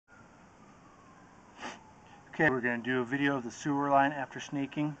Okay, we're going to do a video of the sewer line after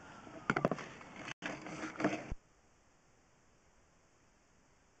snaking.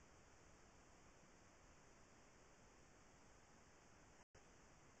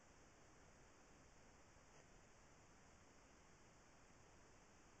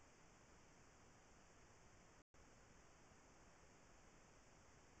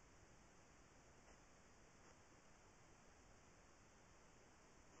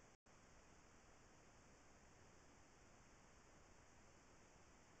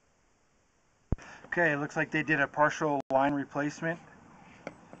 Okay, it looks like they did a partial line replacement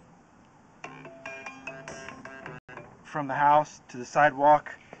from the house to the sidewalk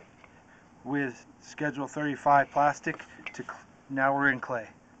with Schedule 35 plastic to now we're in clay.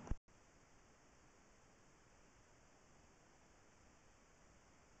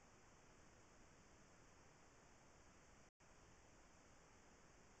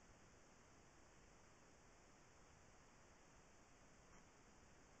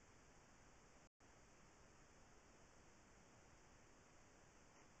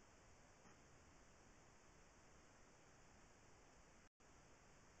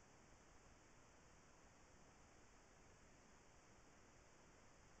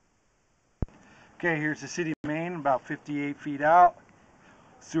 Okay, here's the city main, about 58 feet out.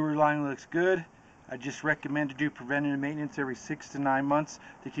 Sewer line looks good. I just recommend to do preventative maintenance every 6 to 9 months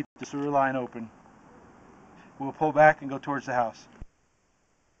to keep the sewer line open. We'll pull back and go towards the house.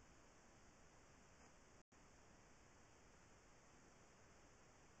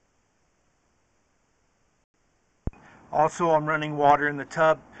 Also, I'm running water in the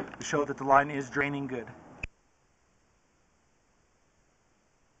tub to show that the line is draining good.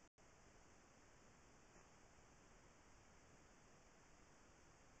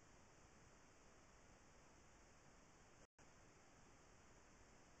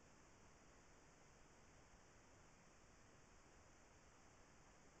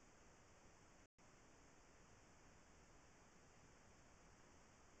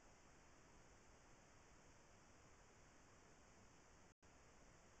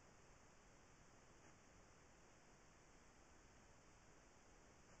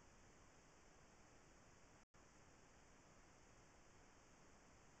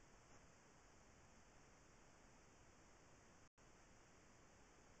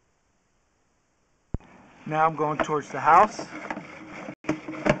 Now I'm going towards the house.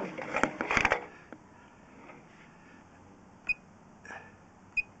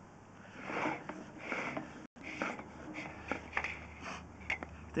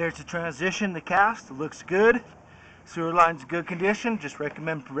 There's the transition, the cast. It looks good. Sewer line's in good condition. Just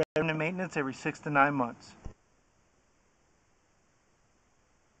recommend preventive maintenance every 6 to 9 months.